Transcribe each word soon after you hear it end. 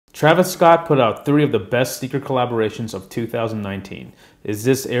Travis Scott put out 3 of the best sneaker collaborations of 2019. Is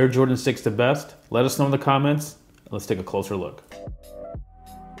this Air Jordan 6 the best? Let us know in the comments. Let's take a closer look.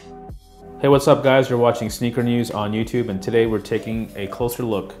 Hey, what's up guys? You're watching Sneaker News on YouTube, and today we're taking a closer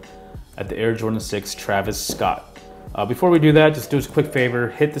look at the Air Jordan 6 Travis Scott. Before we do that, just do us a quick favor,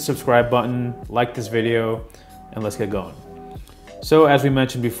 hit the subscribe button, like this video, and let's get going. So as we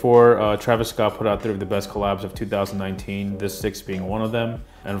mentioned before, Travis Scott put out 3 of the best collabs of 2019, this 6 being one of them.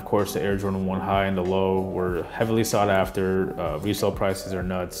 And of course the Air Jordan 1 high and the low were heavily sought after. Resale prices are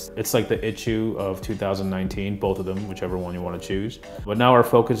nuts. It's like the it shoe of 2019, both of them, whichever one you want to choose. But now our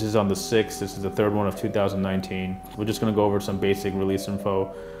focus is on the 6. This is the 3rd one of 2019. We're just going to go over some basic release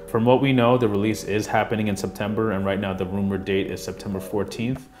info. From what we know, the release is happening in September, and right now the rumored date is September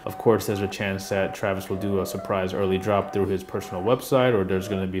 14th. Of course, there's a chance that Travis will do a surprise early drop through his personal website, or there's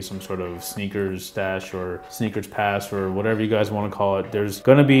going to be some sort of sneakers stash or sneakers pass or whatever you guys want to call it. There's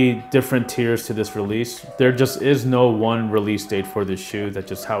going to be different tiers to this release. There just is no one release date for this shoe. That's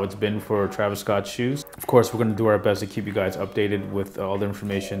just how it's been for Travis Scott shoes. Of course, we're going to do our best to keep you guys updated with all the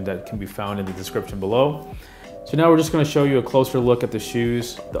information that can be found in the description below. So now we're just going to show you a closer look at the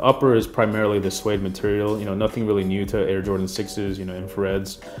shoes. The upper is primarily the suede material, nothing really new to Air Jordan 6s,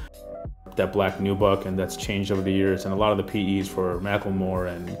 infrareds, that black nubuck, and that's changed over the years. And a lot of the PEs for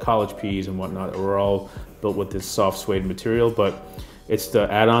Macklemore and college PEs and whatnot were all built with this soft suede material, but it's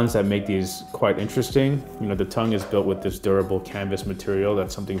the add-ons that make these quite interesting. The tongue is built with this durable canvas material.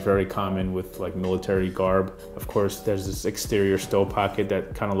 That's something very common with like military garb. Of course, there's this exterior stow pocket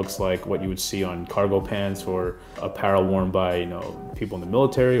that kind of looks like what you would see on cargo pants or apparel worn by, people in the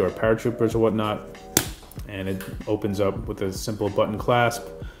military or paratroopers or whatnot. And it opens up with a simple button clasp.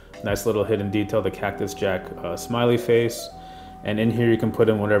 Nice little hidden detail, the Cactus Jack smiley face. And in here you can put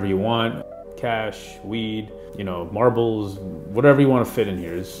in whatever you want. Cash, weed, marbles, whatever you want to fit in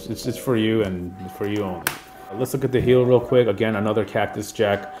here. It's for you and for you only. Let's look at the heel real quick. Again, another Cactus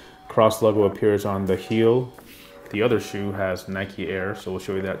Jack cross logo appears on the heel. The other shoe has Nike Air, so we'll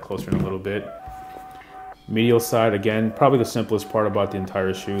show you that closer in a little bit. Medial side, again, probably the simplest part about the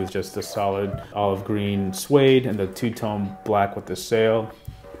entire shoe is just the solid olive green suede and the two-tone black with the sail.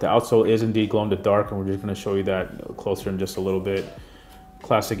 The outsole is indeed glow in the dark, and we're just going to show you that closer in just a little bit.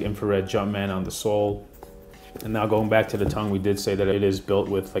 Classic infrared Jumpman on the sole. And now going back to the tongue, we did say that it is built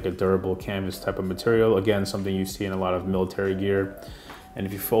with like a durable canvas type of material. Again, something you see in a lot of military gear. And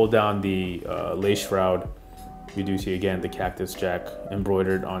if you fold down the lace shroud, you do see again the Cactus Jack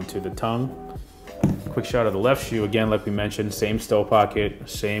embroidered onto the tongue. Quick shot of the left shoe, again, like we mentioned, same stow pocket,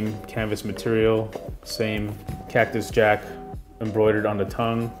 same canvas material, same Cactus Jack embroidered on the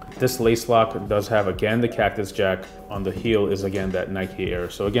tongue. This lace lock does have, again, the Cactus Jack. On the heel is, again, that Nike Air.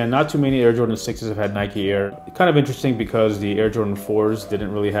 So again, not too many Air Jordan 6s have had Nike Air. Kind of interesting because the Air Jordan 4s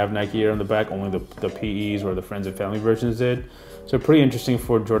didn't really have Nike Air on the back, only the PEs or the friends and family versions did. So pretty interesting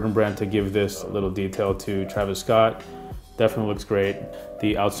for Jordan Brand to give this little detail to Travis Scott. Definitely looks great.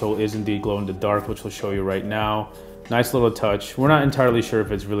 The outsole is indeed glow in the dark, which we'll show you right now. Nice little touch. We're not entirely sure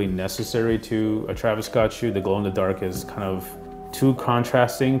if it's really necessary to a Travis Scott shoe. The glow in the dark is kind of too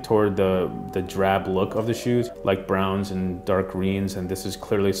contrasting toward the drab look of the shoes, like browns and dark greens, and this is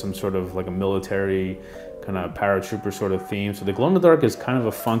clearly some sort of like a military kind of paratrooper sort of theme. So the glow in the dark is kind of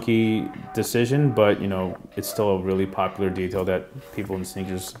a funky decision, but it's still a really popular detail that people in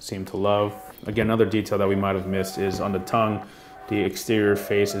sneakers seem to love. Again, another detail that we might have missed is on the tongue. The exterior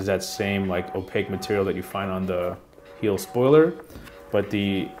face is that same like opaque material that you find on the heel spoiler, but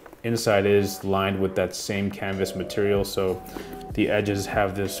the inside is lined with that same canvas material, so the edges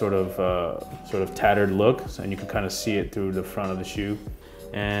have this sort of tattered look, and you can kind of see it through the front of the shoe.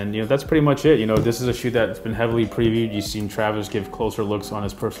 And that's pretty much it. This is a shoe that's been heavily previewed. You've seen Travis give closer looks on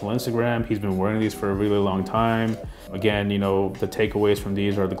his personal Instagram. He's been wearing these for a really long time. Again, the takeaways from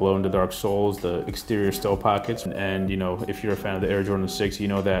these are the glow in the dark soles, the exterior stow pockets, and if you're a fan of the Air Jordan 6, you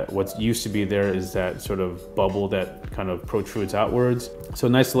know that what used to be there is that sort of bubble that kind of protrudes outwards. So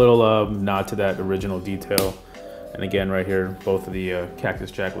nice little nod to that original detail. And again, right here, both of the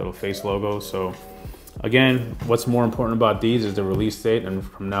Cactus Jack little face logos. So again, what's more important about these is the release date, and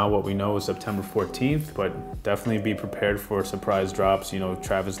from now what we know is September 14th, but definitely be prepared for surprise drops.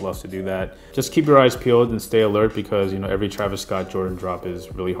 Travis loves to do that. Just keep your eyes peeled and stay alert, because every Travis Scott Jordan drop is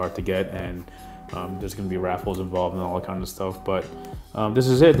really hard to get, and there's going to be raffles involved and all that kind of stuff. But this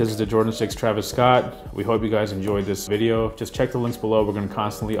is it. This is the Jordan 6 Travis Scott. We hope you guys enjoyed this video. Just check the links below. We're going to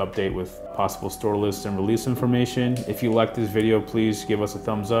constantly update with possible store lists and release information. If you like this video, please give us a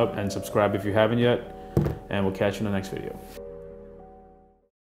thumbs up and subscribe if you haven't yet. And we'll catch you in the next video.